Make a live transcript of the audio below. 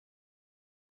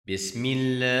بسم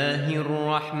الله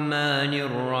الرحمن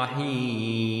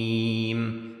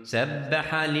الرحيم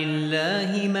سبح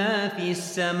لله ما في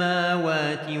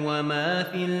السماوات وما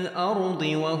في الأرض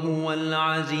وهو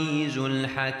العزيز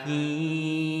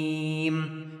الحكيم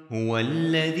هو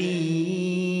الذي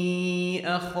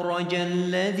أخرج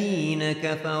الذين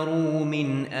كفروا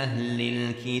من أهل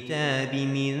الكتاب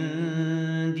من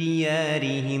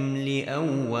ديارهم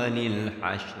لأول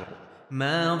الحشر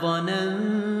ما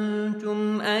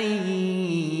ظننتم أن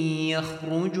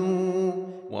يخرجوا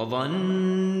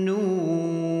وظنوا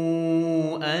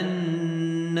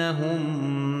أنهم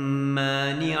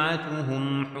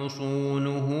مانعتهم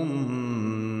حصونهم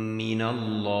من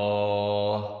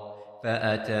الله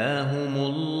فأتاهم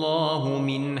الله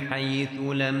من حيث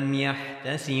لم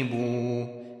يحتسبوا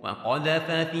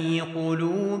وقذف في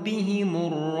قلوبهم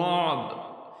الرعب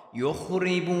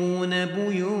يخربون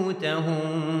بيوتهم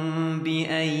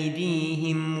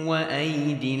بأيديهم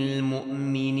وأيدي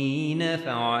المؤمنين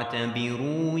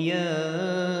فاعتبروا يا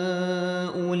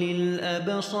أولي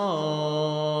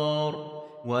الأبصار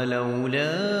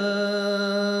ولولا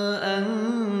أن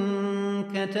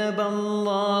كتب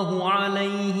الله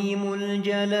عليهم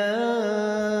الجلاء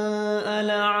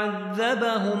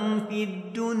لعذبهم في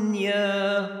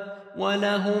الدنيا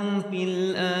ولهم في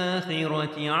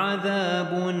الآخرة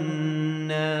عذاب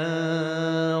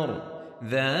النار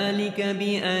ذلك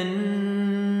بأنهم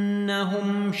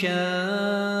شاقوا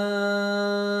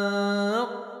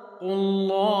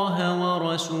الله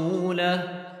ورسوله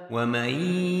ومن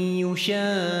يشاق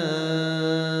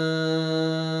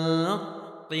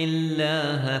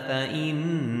الله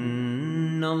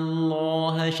فإن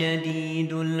الله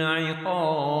شديد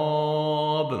العقاب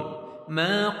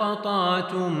ما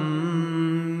قطعتم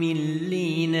من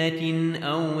لينة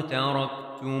أو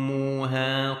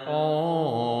تركتموها قائمة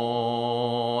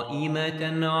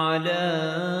على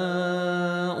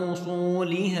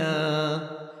أصولها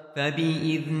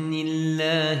فبإذن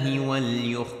الله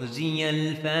وليخزي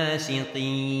الفاسقين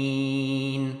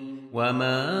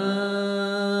وما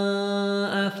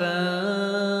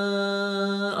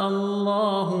أفاء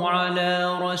الله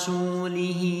على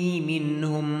رسوله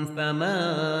منهم فما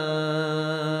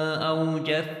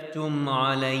أوجفتم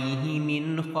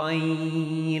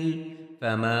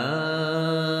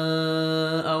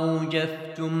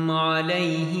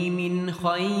عليه من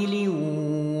خيل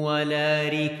ولا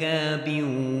ركاب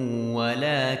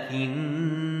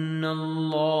ولكن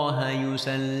الله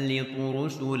يسلط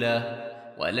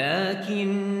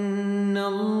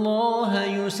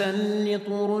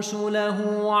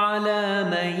رسله على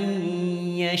من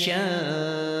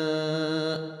يشاء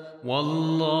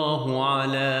والله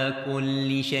على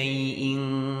كل شيء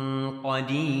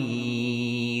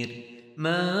قدير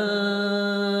ما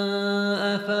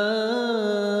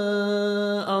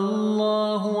أفاء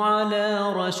الله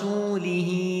على رسوله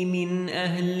من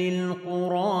أهل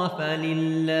القرى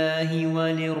فلله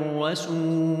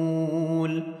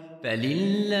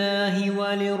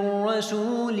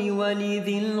وللرسول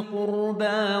ولذي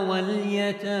القربى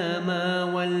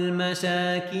واليتامى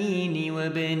والمساكين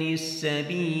وابن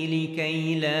السبيل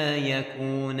كي لا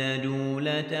يكون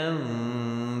دولة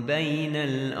بين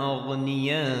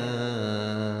الأغنياء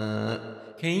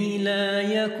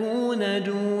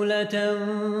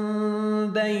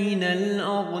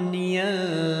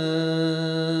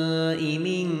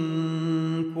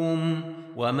منكم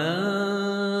وما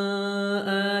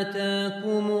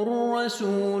آتاكم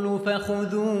الرسول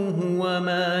فخذوه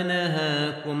وما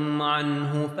نهاكم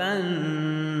عنه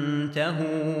فانتهوا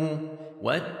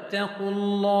واتقوا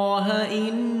الله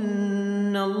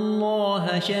إن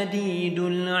الله شديد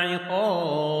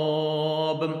العقاب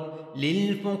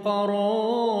للفقراء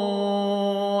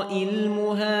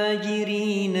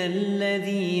المهاجرين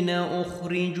الذين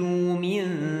أخرجوا من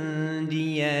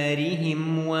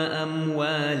ديارهم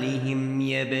وأموالهم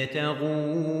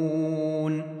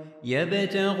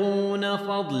يبتغون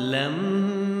فضلا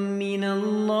من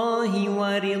الله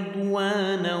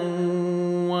ورضوانا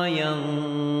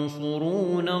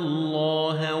وينصرون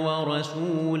الله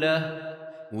ورسوله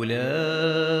أولئك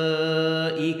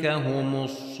هم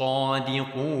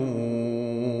الصادقون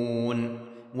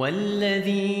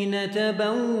والذين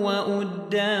تبوأوا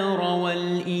الدار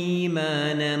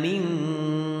والإيمان من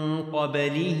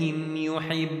قبلهم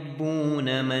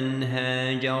يحبون من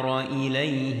هاجر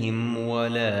إليهم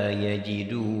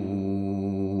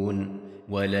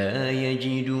ولا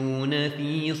يجدون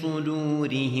في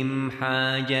صدورهم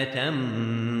حاجة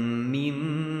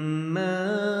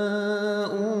مما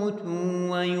أوتوا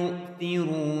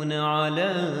ويؤثرون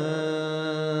على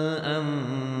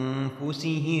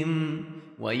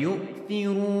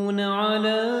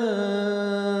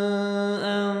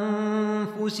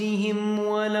أنفسهم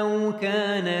ولو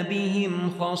كان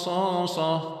بهم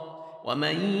خصاصة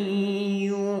ومن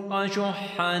يوق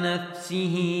شح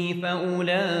نفسه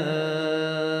فأولئك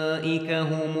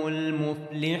هم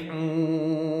المفلحون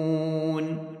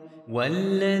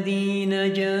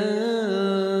والذين جاءوا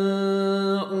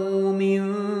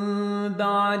من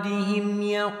بعدهم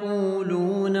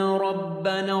يقولون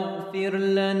ربنا اغفر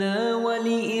لنا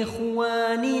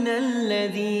ولإخواننا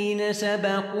الذين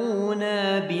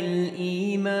سبقونا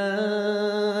بالإيمان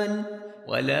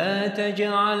ولا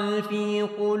تجعل في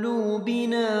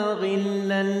قلوبنا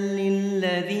غلا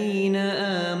للذين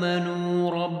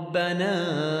آمنوا ربنا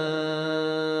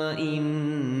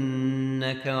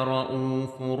إنك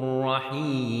رؤوف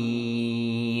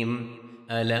رحيم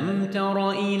ألم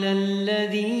تر إلى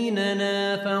الذين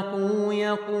نافقوا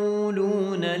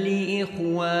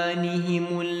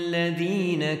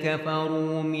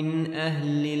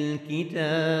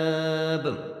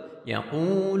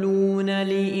يقولون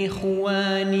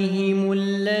لإخوانهم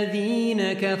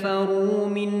الذين كفروا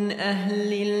من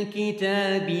أهل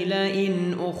الكتاب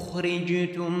لئن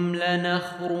أخرجتم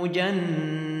لنخرجن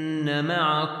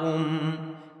معكم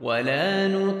ولا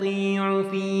نطيع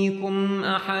فيكم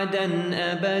أحدا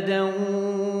أبدا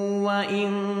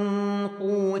وإن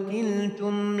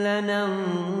قوتلتم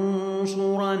لننصرنكم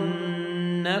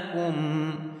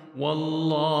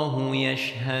والله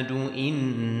يشهد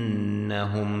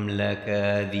إنهم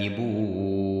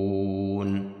لكاذبون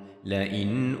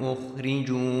لئن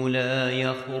أخرجوا لا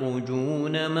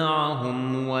يخرجون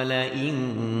معهم ولئن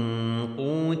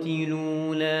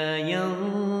قوتلوا لا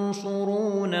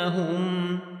ينصرونهم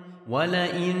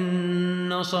ولئن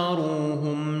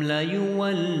نصروهم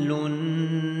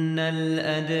ليولن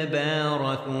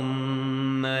الأدبار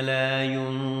ثم لا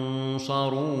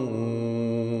ينصرون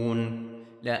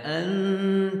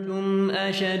لأنتم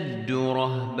أشد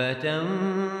رهبة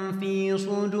في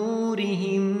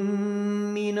صدورهم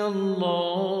من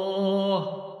الله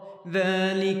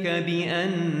ذلك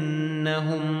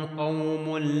بأنهم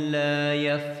قوم لا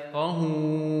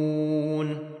يفقهون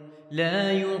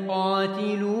لا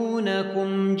يقاتلونكم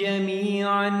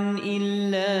جميعا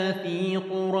إلا في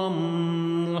قرى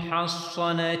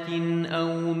محصنة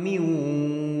أو من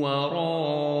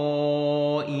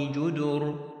وراء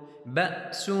جدر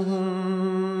بأسهم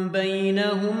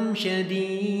بينهم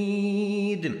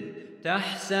شديد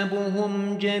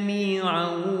تحسبهم جميعا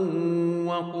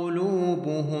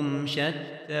وقلوبهم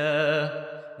شتى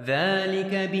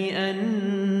ذلك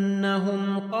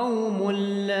بأنهم قوم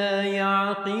لا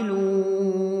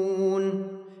يعقلون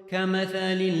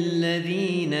كمثل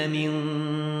الذين من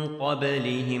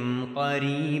قبلهم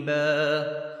قريبا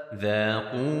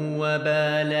ذاقوا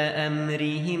وبال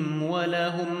أمرهم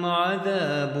ولهم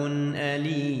عذاب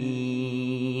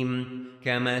أليم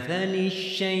كمثل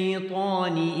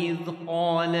الشيطان إذ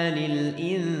قال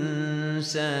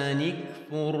للإنسان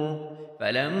اكفر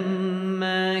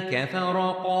فلما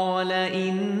كفر قال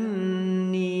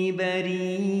إني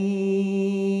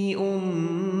بريء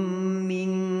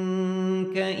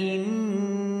منك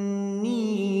إني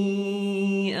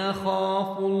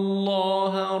أخاف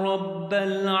الله رب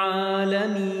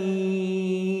العالمين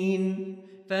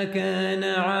فكان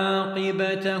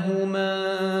عاقبتهما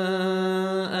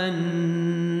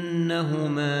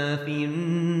أنهما في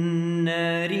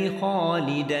النار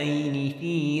خالدين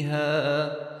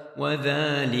فيها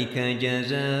وذلك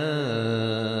جزاء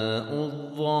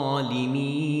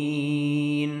الظالمين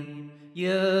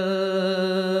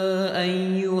يا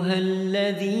أيها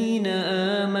الذين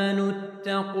آمنوا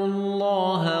اتقوا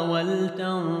الله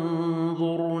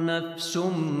ولتنظر نفس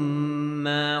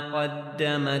ما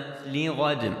قدمت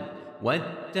لغد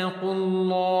واتقوا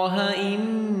الله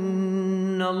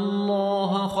إن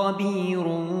الله خبير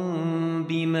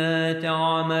بما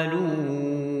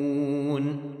تعملون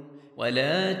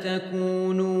ولا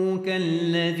تكونوا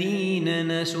كالذين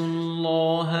نسوا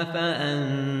الله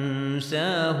فأنساهم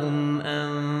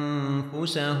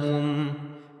أنفسهم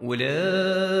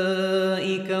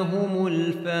أولئك هم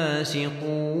الفاسقون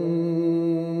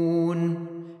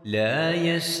لا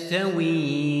يستوي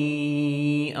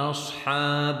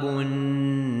أصحاب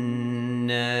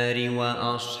النار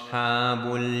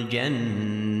وأصحاب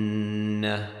الجنة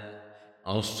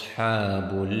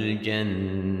أصحاب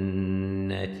الجنة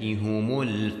هم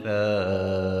الفائزون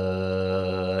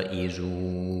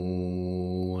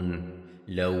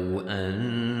لو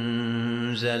أنزلنا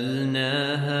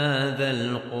هذا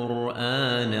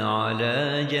القرآن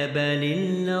على جبل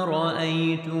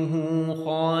لرأيته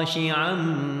خاشعا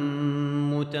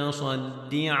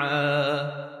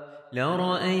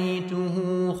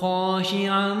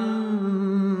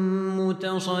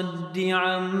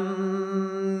متصدعا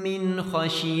من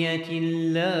خشية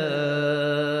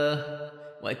الله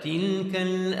وتلك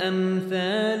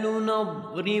الأمثال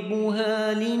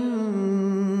نضربها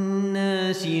للناس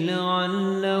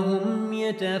لعلهم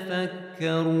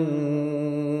يتفكرون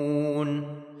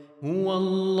هو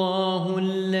الله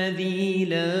الذي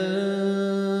لا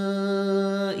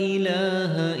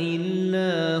إله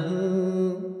إلا هو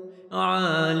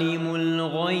عالم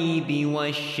الغيب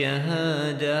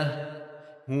والشهادة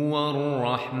هو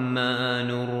الرحمن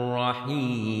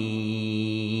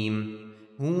الرحيم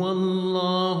هو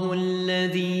الله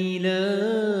الذي لا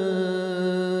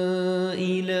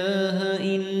إله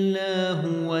إلا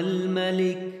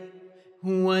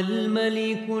هو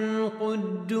الملك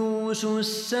القدوس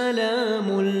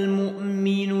السلام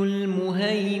المؤمن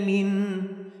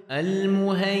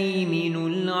المهيمن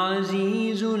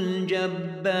العزيز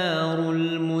الجبار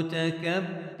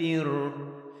المتكبر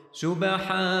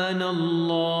سبحان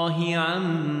الله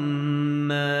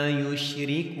عما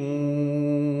يشركون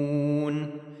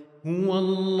هو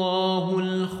الله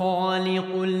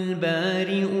الخالق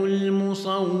البارئ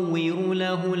المصور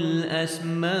له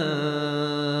الأسماء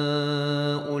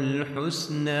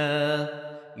الحسنى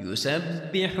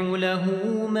يسبح له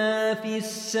ما في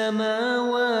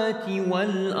السماوات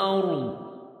والأرض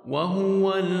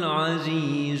وهو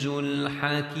العزيز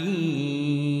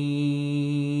الحكيم